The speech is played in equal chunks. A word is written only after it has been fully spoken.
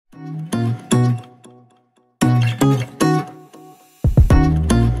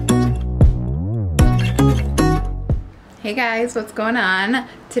Hey guys, what's going on?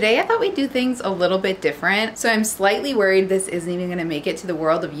 Today I thought we'd do things a little bit different. So I'm slightly worried this isn't even gonna make it to the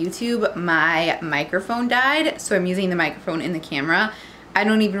world of YouTube. My microphone died, so I'm using the microphone in the camera. I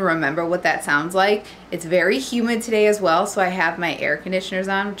don't even remember what that sounds like. It's very humid today as well, so I have my air conditioners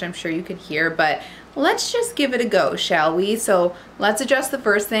on, which I'm sure you could hear, but let's just give it a go, shall we? So let's address the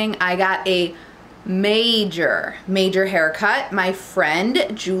first thing. I got a major haircut. My friend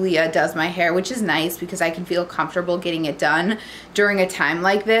Julia does my hair, which is nice because I can feel comfortable getting it done during a time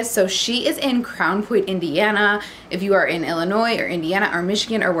like this. So she is in Crown Point, Indiana. If you are in Illinois or Indiana or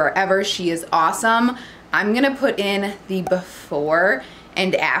Michigan or wherever, she is awesome. I'm gonna put in the before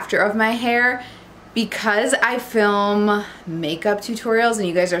and after of my hair. Because I film makeup tutorials and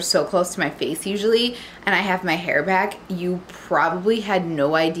you guys are so close to my face usually, and I have my hair back, you probably had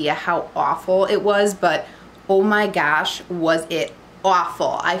no idea how awful it was, but oh my gosh, was it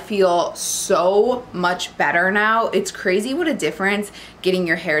awful. I feel so much better now. It's crazy what a difference getting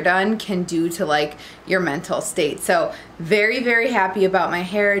your hair done can do to like your mental state. So very happy about my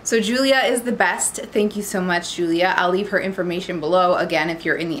hair. So Julia is the best. Thank you so much, Julia. I'll leave her information below again if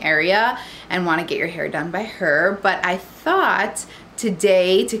you're in the area and want to get your hair done by her. But I thought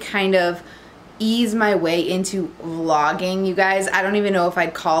today to kind of ease my way into vlogging, you guys, I don't even know if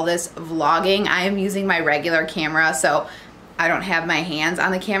I'd call this vlogging. I am using my regular camera, so I don't have my hands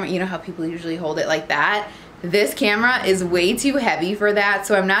on the camera. You know how people usually hold it like that? This camera is way too heavy for that,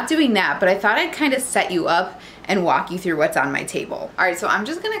 so I'm not doing that, but I thought I'd kind of set you up and walk you through what's on my table. All right, so I'm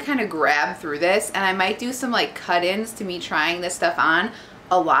just gonna kind of grab through this, and I might do some like cut-ins to me trying this stuff on.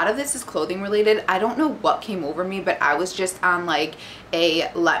 A lot of this is clothing related. I don't know what came over me, but I was just on like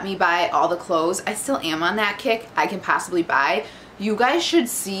a let me buy all the clothes. I still am on that kick I can possibly buy. You guys should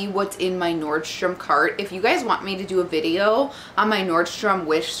see what's in my Nordstrom cart. If you guys want me to do a video on my Nordstrom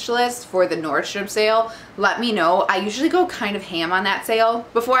wish list for the Nordstrom sale, let me know. I usually go kind of ham on that sale.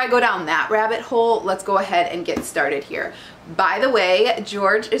 Before I go down that rabbit hole, let's go ahead and get started here. By the way,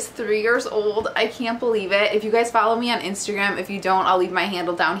 George is 3 years old. I can't believe it. If you guys follow me on Instagram, if you don't, I'll leave my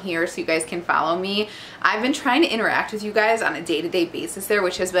handle down here so you guys can follow me. I've been trying to interact with you guys on a day-to-day basis there,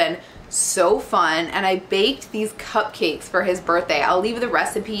 which has been so fun, and I baked these cupcakes for his birthday. I'll leave the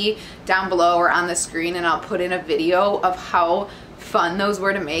recipe down below or on the screen, and I'll put in a video of how fun those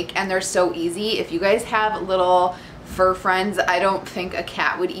were to make, and they're so easy. If you guys have little fur friends, I don't think a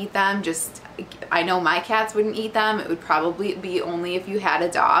cat would eat them. I know my cats wouldn't eat them. It would probably be only if you had a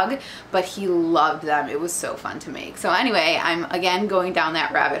dog, but he loved them. It was so fun to make. So anyway, I'm again going down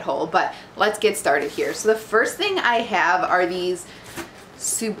that rabbit hole, but let's get started here. So the first thing I have are these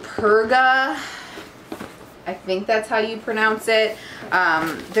Superga, I think that's how you pronounce it.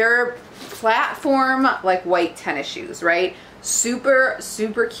 They're platform like white tennis shoes, right? Super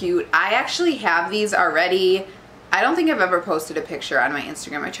cute. I actually have these already. I don't think I've ever posted a picture on my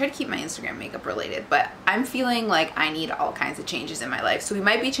Instagram. I try to keep my Instagram makeup related, but I'm feeling like I need all kinds of changes in my life, so we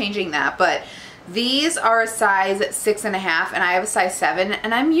might be changing that. But these are a size 6.5, and I have a size 7,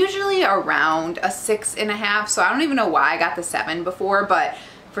 and I'm usually around a 6.5, so I don't even know why I got the 7 before, but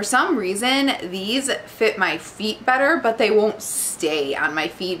for some reason these fit my feet better, but they won't stay on my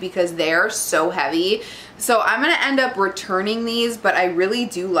feet because they're so heavy. So I'm gonna end up returning these, but I really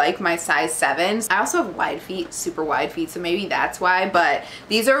do like my size 7. I also have wide feet, super wide feet, so maybe that's why, but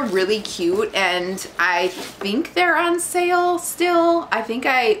these are really cute, and I think they're on sale still. I think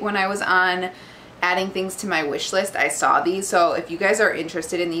when I was on adding things to my wish list, I saw these. So if you guys are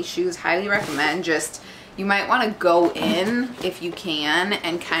interested in these shoes, highly recommend. Just, you might want to go in if you can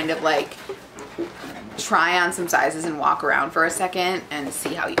and kind of like try on some sizes and walk around for a second and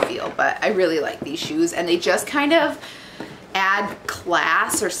see how you feel. But I really like these shoes, and they just kind of add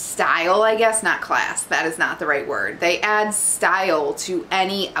class or style, I guess. Not class, that is not the right word. They add style to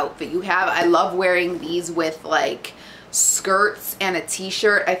any outfit you have. I love wearing these with like skirts and a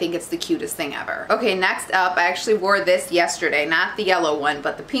t-shirt. I think it's the cutest thing ever. Okay, next up, I actually wore this yesterday, not the yellow one,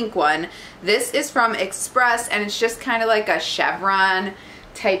 but the pink one. This is from Express, and it's just kind of like a chevron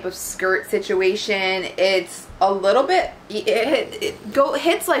type of skirt situation. It's a little bit, it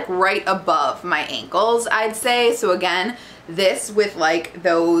hits like right above my ankles, I'd say. So again, this with like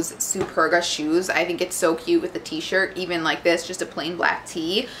those Superga shoes, I think it's so cute with the t-shirt, even like this, just a plain black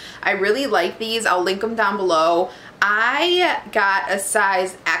tee. I really like these. I'll link them down below. I got a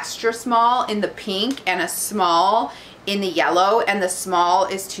size extra small in the pink and a small in the yellow, and the small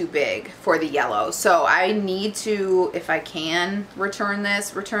is too big for the yellow. So I need to, if I can, return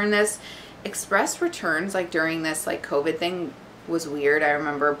this. Express returns like during this like COVID thing was weird. I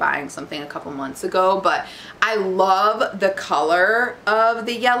remember buying something a couple months ago, but I love the color of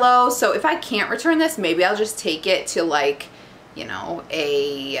the yellow. So if I can't return this, maybe I'll just take it to like, you know,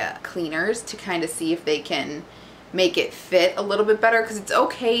 a cleaners to kind of see if they can make it fit a little bit better, because it's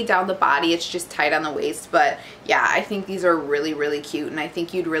okay down the body, it's just tight on the waist. But yeah, I think these are really, really cute, and I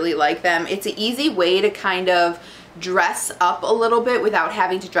think you'd really like them. It's an easy way to kind of dress up a little bit without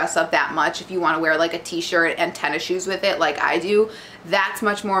having to dress up that much. If you want to wear like a t-shirt and tennis shoes with it like I do, that's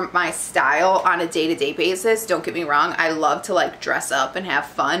much more my style on a day-to-day basis. Don't get me wrong, I love to like dress up and have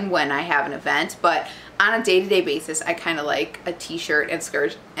fun when I have an event, but on a day-to-day basis, I kind of like a t-shirt and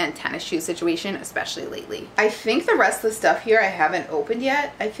skirt and tennis shoe situation, especially lately. I think the rest of the stuff here I haven't opened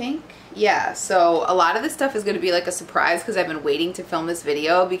yet, I think. Yeah, so a lot of this stuff is going to be like a surprise because I've been waiting to film this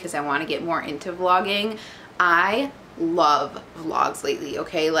video because I want to get more into vlogging. I love vlogs lately,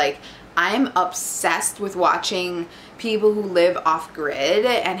 okay? Like, I'm obsessed with watching people who live off-grid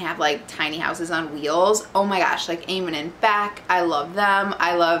and have like tiny houses on wheels. Oh my gosh, like Eamon and Beck, I love them.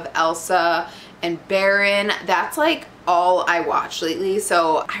 I love Elsa and Baron. That's like all I watch lately.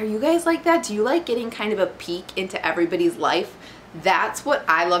 So are you guys like that? Do you like getting kind of a peek into everybody's life? That's what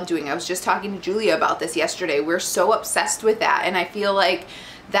I love doing. I was just talking to Julia about this yesterday. We're so obsessed with that, and I feel like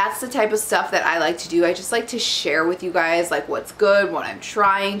that's the type of stuff that I like to do. I just like to share with you guys like what's good, what I'm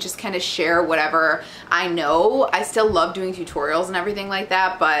trying, just kind of share whatever I know. I still love doing tutorials and everything like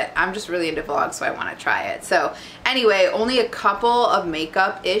that, but I'm just really into vlogs, so I want to try it. So anyway, only a couple of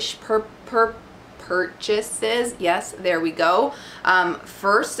makeup-ish per purchases. Yes, there we go.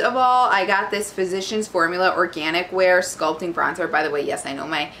 First of all, I got this Physicians Formula Organic Wear Sculpting Bronzer. By the way, yes, I know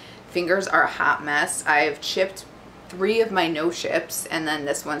my fingers are a hot mess. I've chipped 3 of my no chips, and then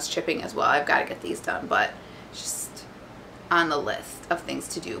this one's chipping as well. I've got to get these done, but just on the list of things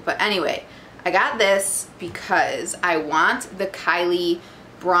to do. But anyway, I got this because I want the Kylie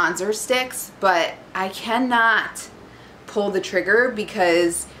bronzer sticks, but I cannot pull the trigger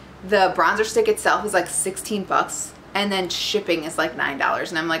because the bronzer stick itself is like 16 bucks, and then shipping is like $9,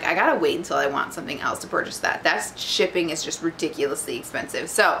 and I'm like, I gotta wait until I want something else to purchase that. That's shipping is just ridiculously expensive.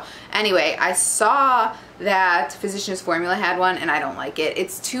 So anyway, I saw that Physicians Formula had one, and I don't like it.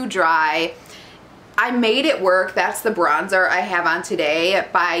 It's too dry. I made it work. That's the bronzer I have on today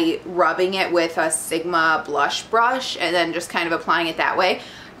by rubbing it with a Sigma blush brush and then just kind of applying it that way.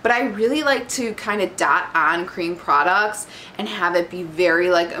 But I really like to kind of dot on cream products and have it be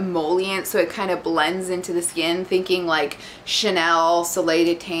very like emollient, so it kind of blends into the skin, thinking like Chanel Soleil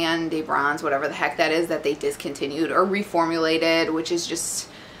de Tan de Bronze, whatever the heck that is, that they discontinued or reformulated, which is just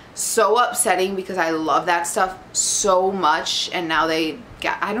so upsetting because I love that stuff so much, and now they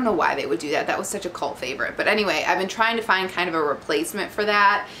got, I don't know why they would do that. That was such a cult favorite. But anyway, I've been trying to find kind of a replacement for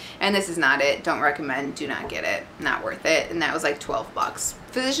that, and this is not it. Don't recommend, do not get it, not worth it. And that was like 12 bucks.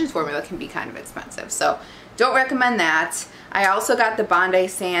 Physicians Formula can be kind of expensive, so don't recommend that. I also got the Bondi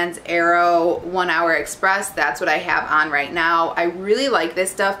Sands Aero 1 Hour Express. That's what I have on right now. I really like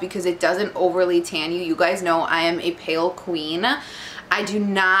this stuff because it doesn't overly tan you. You guys know I am a pale queen. I do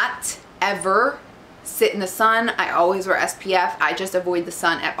not ever sit in the sun. I always wear SPF. I just avoid the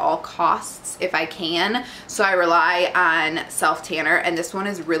sun at all costs if I can. So I rely on self tanner, and this one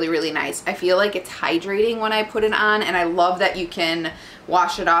is really, really nice. I feel like it's hydrating when I put it on, and I love that you can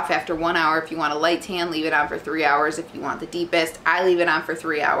wash it off after 1 hour. If you want a light tan, leave it on for 3 hours. If you want the deepest, I leave it on for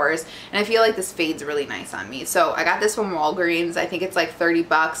 3 hours, and I feel like this fades really nice on me. So I got this from Walgreens. I think it's like 30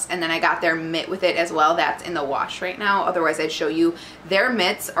 bucks, and then I got their mitt with it as well. That's in the wash right now. Otherwise, I'd show you. Their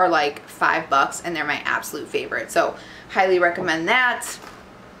mitts are like 5 bucks, and they're my absolute favorite. So highly recommend that.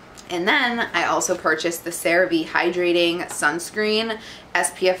 And then I also purchased the CeraVe Hydrating Sunscreen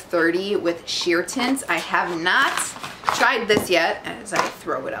SPF 30 with sheer tint. I have not tried this yet, as I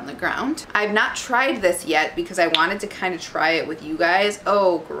throw it on the ground. I've not tried this yet because I wanted to kind of try it with you guys.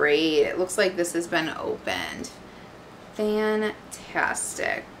 Oh, great. It looks like this has been opened.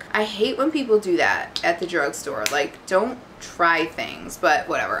 Fantastic. I hate when people do that at the drugstore. Like, don't try things, but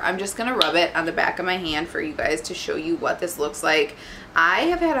whatever. I'm just gonna rub it on the back of my hand for you guys to show you what this looks like. I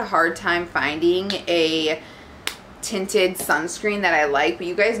have had a hard time finding a tinted sunscreen that I like, but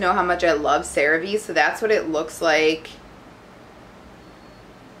you guys know how much I love CeraVe, so that's what it looks like.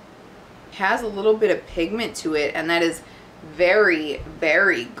 It has a little bit of pigment to it, and that is very,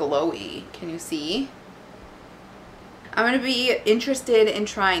 very glowy. Can you see? I'm going to be interested in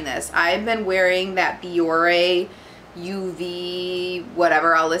trying this. I've been wearing that Biore UV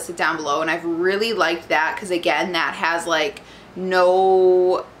whatever, I'll list it down below, and I've really liked that because again, that has like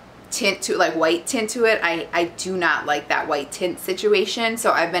no tint to, like white tint to it. I do not like that white tint situation,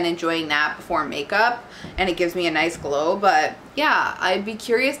 so I've been enjoying that before makeup, and it gives me a nice glow. But yeah, I'd be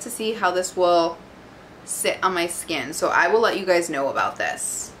curious to see how this will sit on my skin, so I will let you guys know about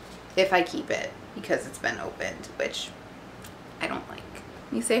this if I keep it, because it's been opened, which I don't like.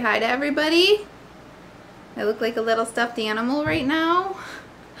 You say hi to everybody. I look like a little stuffed animal right now.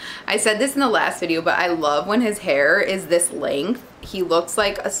 I said this in the last video, but I love when his hair is this length. He looks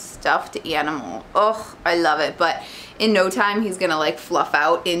like a stuffed animal. Oh, I love it. But in no time, he's gonna like fluff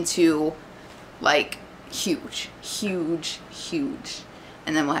out into like huge, huge, huge.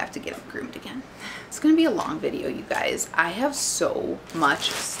 And then we'll have to get him groomed again. It's gonna be a long video, you guys. I have so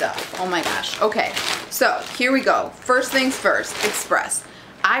much stuff. Oh my gosh. Okay, so here we go. First things first, Express.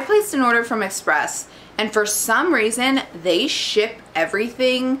 I placed an order from Express, and for some reason, they ship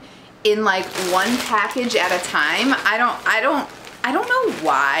everything in like one package at a time. I don't know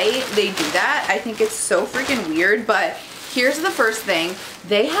why they do that. I think it's so freaking weird, but here's the first thing.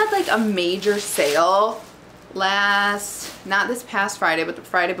 They had like a major sale not this past Friday, but the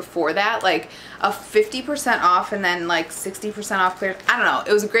Friday before that, like a 50% off and then like 60% off clear. I don't know.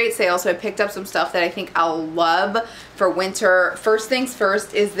 It was a great sale, so I picked up some stuff that I think I'll love for winter. First things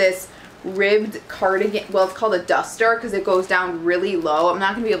first is this ribbed cardigan. Well, it's called a duster because it goes down really low. I'm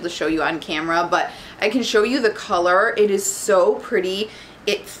not going to be able to show you on camera, but I can show you the color. It is so pretty.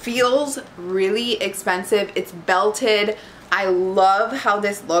 It feels really expensive. It's belted. I love how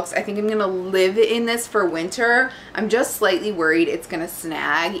this looks. I think I'm gonna live in this for winter. I'm just slightly worried it's gonna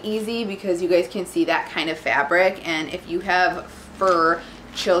snag easy because you guys can see that kind of fabric, and if you have fur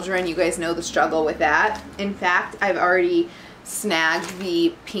children, you guys know the struggle with that. In fact, I've already snagged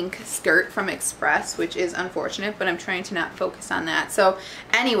the pink skirt from Express, which is unfortunate, but I'm trying to not focus on that. So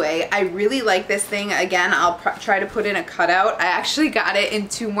anyway, I really like this thing. Again, I'll try to put in a cutout. I actually got it in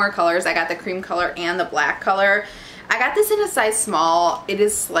 2 more colors. I got the cream color and the black color. I got this in a size small. It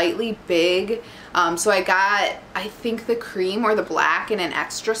is slightly big, so I got, I think, the cream or the black in an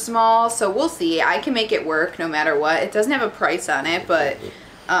extra small, so we'll see. I can make it work no matter what. It doesn't have a price on it, but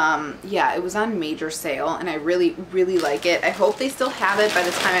yeah, it was on major sale, and I really, really like it. I hope they still have it by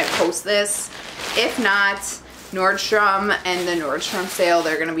the time I post this. If not, Nordstrom and the Nordstrom sale,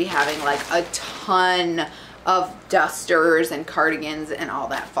 they're gonna be having like a ton of dusters and cardigans and all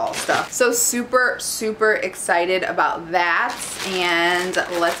that fall stuff. So super, super excited about that. And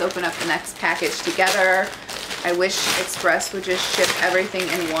let's open up the next package together. I wish Express would just ship everything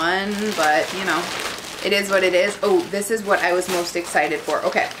in one, but you know, it is what it is. Oh, this is what I was most excited for.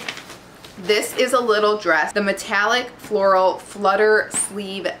 Okay. This is a little dress, the metallic floral flutter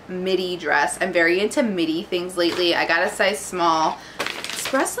sleeve midi dress. I'm very into midi things lately. I got a size small.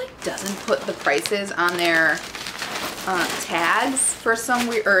 Express like doesn't put the prices on their tags for some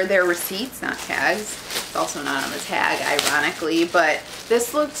weird, or their receipts, not tags. It's also not on the tag, ironically, but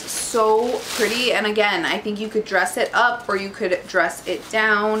this looks so pretty. And again, I think you could dress it up or you could dress it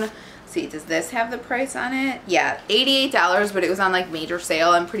down. See, does this have the price on it? Yeah, $88, but it was on like major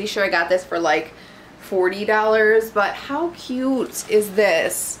sale. I'm pretty sure I got this for like $40, but how cute is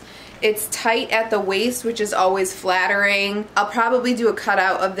this? It's tight at the waist, which is always flattering. I'll probably do a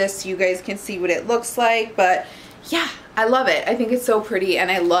cutout of this so you guys can see what it looks like, but yeah, I love it. I think it's so pretty, and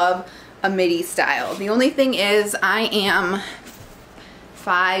I love a midi style. The only thing is I am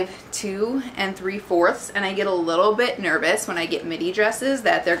 5'2" and 3/4", and I get a little bit nervous when I get midi dresses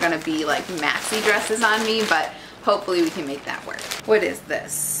that they're gonna be like maxi dresses on me, but hopefully we can make that work. What is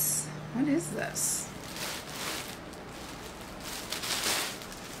this? What is this?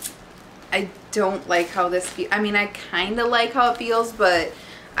 I don't like how this feels. I mean, I kind of like how it feels, but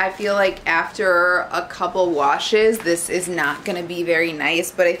I feel like after a couple washes, this is not going to be very nice.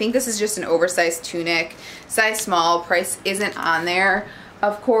 But I think this is just an oversized tunic, size small. Price isn't on there,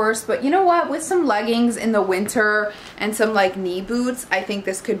 of course. But you know what? With some leggings in the winter and some like knee boots, I think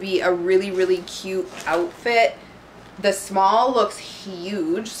this could be a really, really cute outfit. The small looks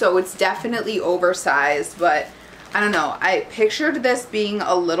huge, so it's definitely oversized, but I don't know. I pictured this being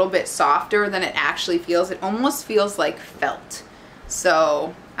a little bit softer than it actually feels. It almost feels like felt.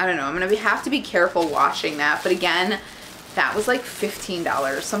 So, I don't know. I'm going to have to be careful washing that. But again, that was like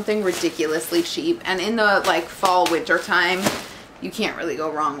 $15. Something ridiculously cheap. And in the like fall winter time, you can't really go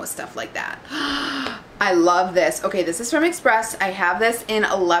wrong with stuff like that. I love this. Okay, this is from Express. I have this in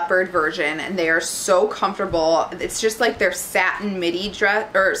a leopard version, and they are so comfortable. It's just like their satin midi dress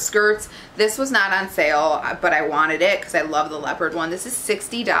or skirts. This was not on sale, but I wanted it because I love the leopard one. This is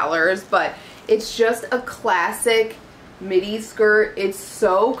 $60, but it's just a classic midi skirt. It's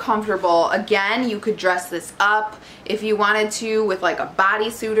so comfortable. Again, you could dress this up if you wanted to with like a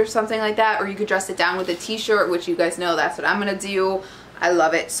bodysuit or something like that, or you could dress it down with a t-shirt, which you guys know that's what I'm gonna do. I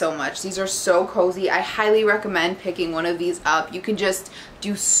love it so much. These are so cozy. I highly recommend picking one of these up. You can just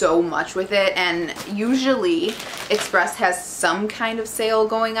do so much with it, and usually Express has some kind of sale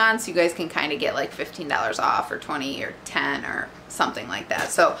going on, so you guys can kind of get like $15 off or 20 or 10 or something like that.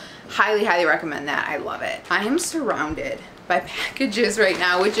 So highly, highly recommend that. I love it. I am surrounded by packages right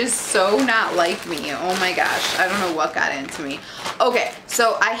now, which is so not like me. Oh my gosh, I don't know what got into me. Okay,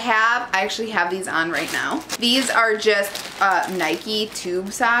 so I actually have these on right now. These are just Nike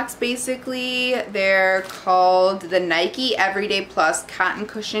tube socks, basically. They're called the Nike Everyday Plus Cotton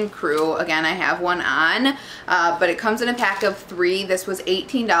Cushion Crew. Again, I have one on, but it comes in a pack of 3. This was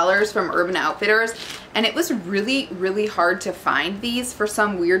 $18 from Urban Outfitters, and it was really, really hard to find these for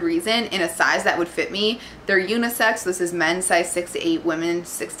some weird reason in a size that would fit me. They're unisex. This is men's size 6 to 8, women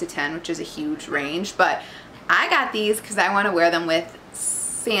 6 to 10, which is a huge range, but I got these because I want to wear them with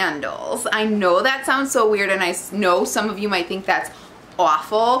sandals. I know that sounds so weird, and I know some of you might think that's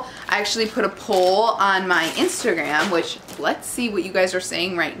awful. I actually put a poll on my Instagram, which let's see what you guys are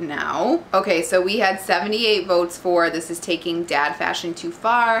saying right now. Okay, so we had 78 votes for this is taking dad fashion too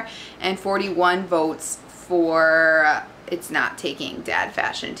far, and 41 votes for it's not taking dad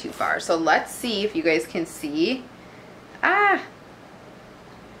fashion too far. So let's see if you guys can see.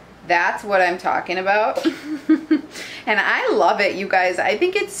 That's what I'm talking about. And I love it, you guys. I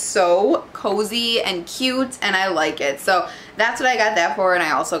think it's so cozy and cute, and I like it. So that's what I got that for, and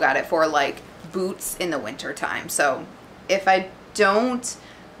I also got it for like boots in the winter time. So if I don't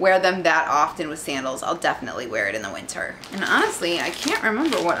wear them that often with sandals, I'll definitely wear it in the winter. And honestly, I can't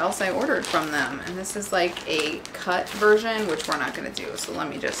remember what else I ordered from them. And this is like a cut version, which we're not gonna do. So let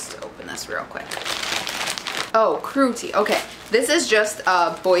me just open this real quick. Oh, crew tee. Okay, this is just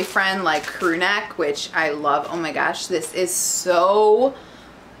a boyfriend like crew neck, which I love. Oh my gosh, this is so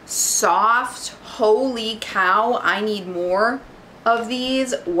soft. Holy cow, I need more of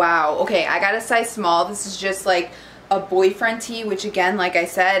these. Wow. Okay, I got a size small. This is just like a boyfriend tee, which again, like I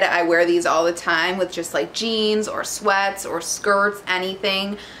said, I wear these all the time with just like jeans or sweats or skirts,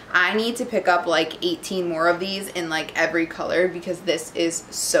 anything. I need to pick up like 18 more of these in like every color because this is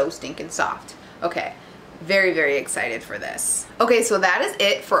so stinking soft. Okay. Very, very excited for this. Okay, so that is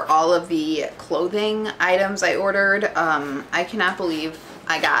it for all of the clothing items I ordered. I cannot believe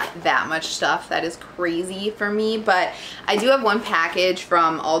I got that much stuff. That is crazy for me, but I do have one package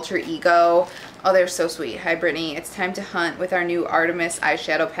from Alter Ego. Oh, they're so sweet. Hi, Brittany. It's time to hunt with our new Artemis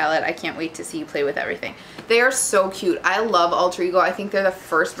eyeshadow palette. I can't wait to see you play with everything. They are so cute. I love Alter Ego. I think they're the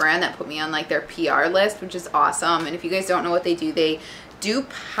first brand that put me on like their PR list, which is awesome. And if you guys don't know what they do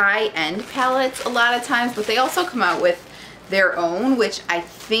high-end palettes a lot of times, but they also come out with their own, which I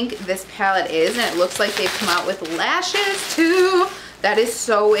think this palette is, and it looks like they've come out with lashes too. That is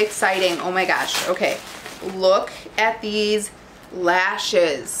so exciting. Oh my gosh. Okay, look at these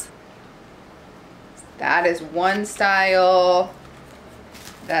lashes. That is one style.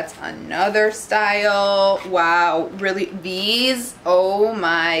 That's another style. Wow, really, these, oh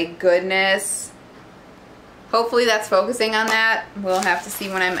my goodness. Hopefully that's focusing on that. We'll have to see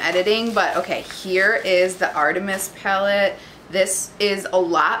when I'm editing, but okay, here is the Artemis palette. This is a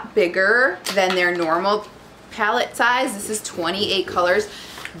lot bigger than their normal palette size. This is 28 colors.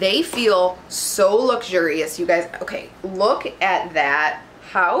 They feel so luxurious, you guys. Okay, look at that.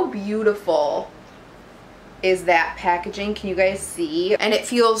 How beautiful is that packaging? Can you guys see? And it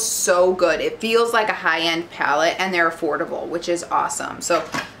feels so good. It feels like a high-end palette, and they're affordable, which is awesome. So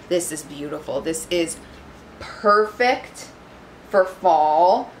this is beautiful. This is perfect for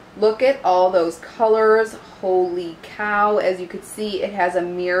fall. Look at all those colors. Holy cow. As you can see, it has a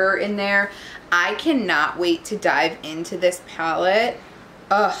mirror in there. I cannot wait to dive into this palette.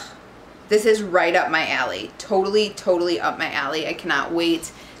 Ugh, this is right up my alley. Totally, totally up my alley. I cannot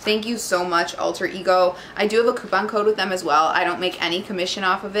wait. Thank you so much, Alter Ego. I do have a coupon code with them as well. I don't make any commission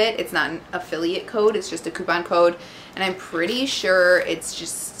off of it. It's not an affiliate code. It's just a coupon code. And I'm pretty sure it's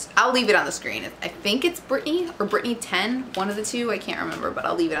just, I'll leave it on the screen. I think it's Brittany or Brittany 10, one of the two. I can't remember, but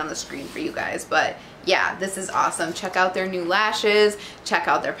I'll leave it on the screen for you guys. But yeah, this is awesome. Check out their new lashes. Check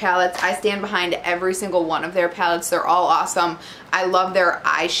out their palettes. I stand behind every single one of their palettes. They're all awesome. I love their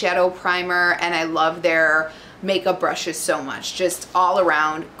eyeshadow primer, and I love their makeup brushes so much. Just all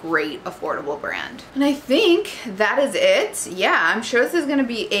around great affordable brand. And I think that is it. Yeah, I'm sure this is gonna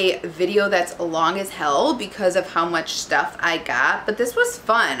be a video that's long as hell because of how much stuff I got, but this was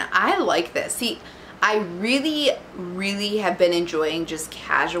fun. I like this. See, I really have been enjoying just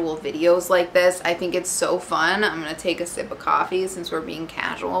casual videos like this. I think it's so fun. I'm gonna take a sip of coffee since we're being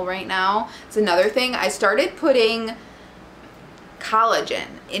casual right now. It's another thing. I started putting collagen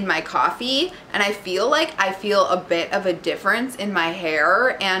in my coffee, and I feel a bit of a difference in my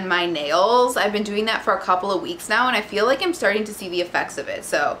hair and my nails. I've been doing that for a couple of weeks now, and I feel like I'm starting to see the effects of it.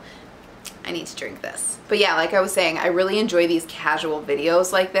 So I need to drink this. But yeah, like I was saying, I really enjoy these casual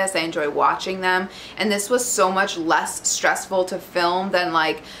videos like this. I enjoy watching them, and this was so much less stressful to film than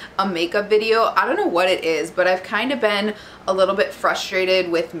like a makeup video. I don't know what it is, but I've kind of been a little bit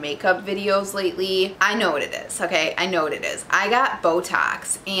frustrated with makeup videos lately. I know what it is, okay? I know what it is. I got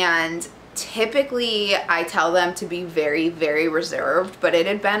Botox, and typically I tell them to be very reserved, but it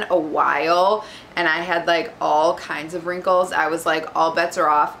had been a while and I had like all kinds of wrinkles. I was like, all bets are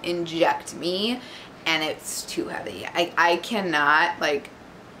off, inject me. And it's too heavy. I cannot, like,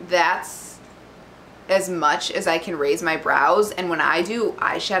 that's as much as I can raise my brows. And when I do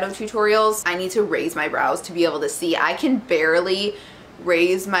eyeshadow tutorials, I need to raise my brows to be able to see. I can barely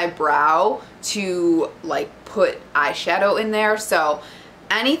raise my brow to like put eyeshadow in there. So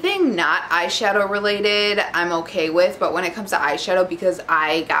anything not eyeshadow related, I'm okay with. But when it comes to eyeshadow, because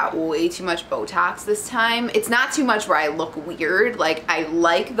I got way too much Botox this time, it's not too much where I look weird. Like, I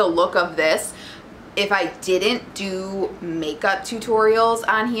like the look of this. If I didn't do makeup tutorials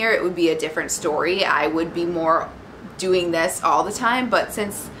on here, it would be a different story. I would be more doing this all the time, but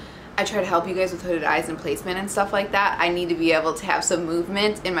since I try to help you guys with hooded eyes and placement and stuff like that, I need to be able to have some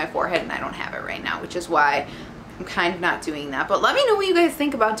movement in my forehead, and I don't have it right now, which is why I'm kind of not doing that. But let me know what you guys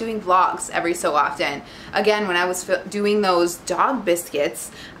think about doing vlogs every so often. Again, when I was doing those dog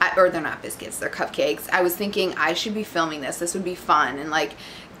biscuits, or they're not biscuits, they're cupcakes, I was thinking I should be filming this. This would be fun, and like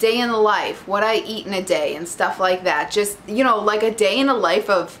day in the life, what I eat in a day and stuff like that. Just, you know, like a day in the life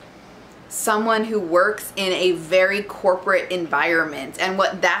of someone who works in a very corporate environment and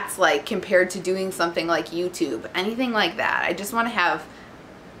what that's like compared to doing something like YouTube, anything like that. I just want to have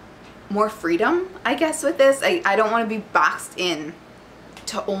more freedom, I guess, with this. I don't want to be boxed in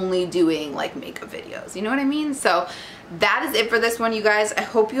to only doing like makeup videos, you know what I mean? So that is it for this one, you guys. I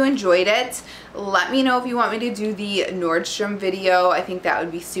hope you enjoyed it. Let me know if you want me to do the Nordstrom video. I think that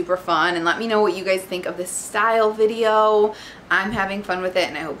would be super fun. And let me know what you guys think of this style video. I'm having fun with it,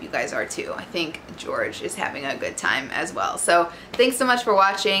 and I hope you guys are too. I think George is having a good time as well. So thanks so much for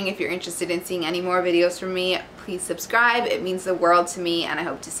watching. If you're interested in seeing any more videos from me, please subscribe. It means the world to me, and I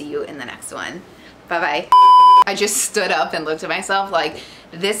hope to see you in the next one. Bye-bye. I just stood up and looked at myself like,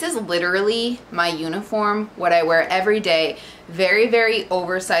 this is literally my uniform, what I wear every day. Very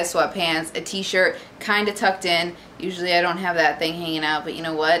oversized sweatpants, a t-shirt kind of tucked in. Usually I don't have that thing hanging out, but you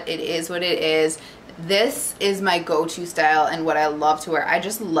know what? It is what it is. This is my go-to style and what I love to wear. I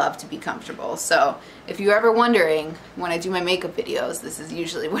just love to be comfortable. So if you're ever wondering, when I do my makeup videos, this is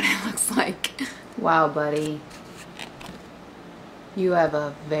usually what it looks like. Wow, buddy. You have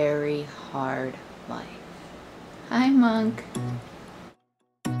a very hard life. Hi, Monk.